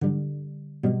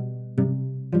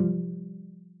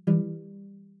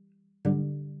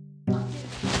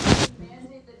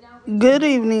Good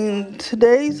evening.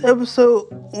 Today's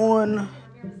episode on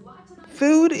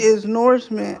food is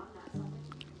nourishment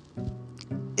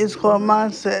is called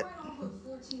Mindset.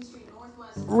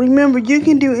 Remember, you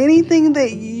can do anything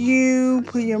that you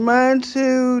put your mind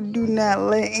to. Do not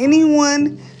let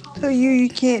anyone tell you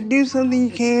can't do something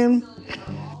you can.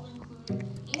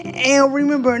 And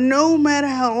remember, no matter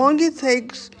how long it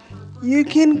takes, you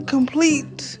can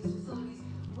complete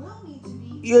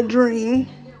your dream.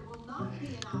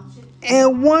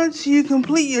 And once you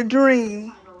complete your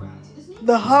dream,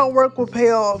 the hard work will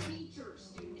pay off.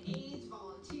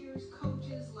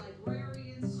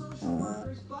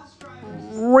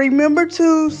 Remember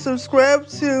to subscribe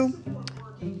to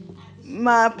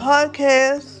my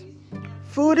podcast,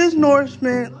 Food is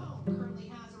Nourishment,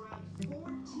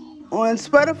 on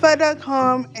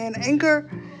Spotify.com and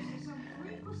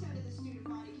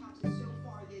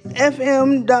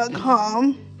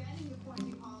AnchorFM.com.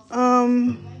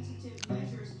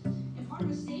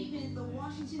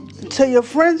 Tell your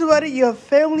friends about it, your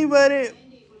family about it.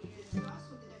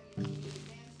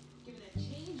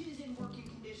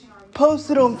 Post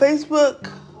it on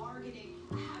Facebook,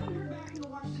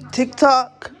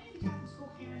 TikTok,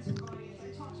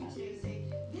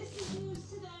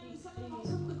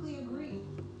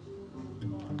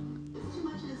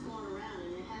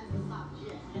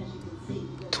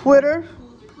 Twitter,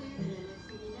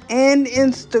 and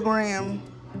Instagram.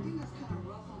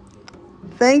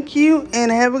 Thank you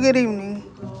and have a good evening.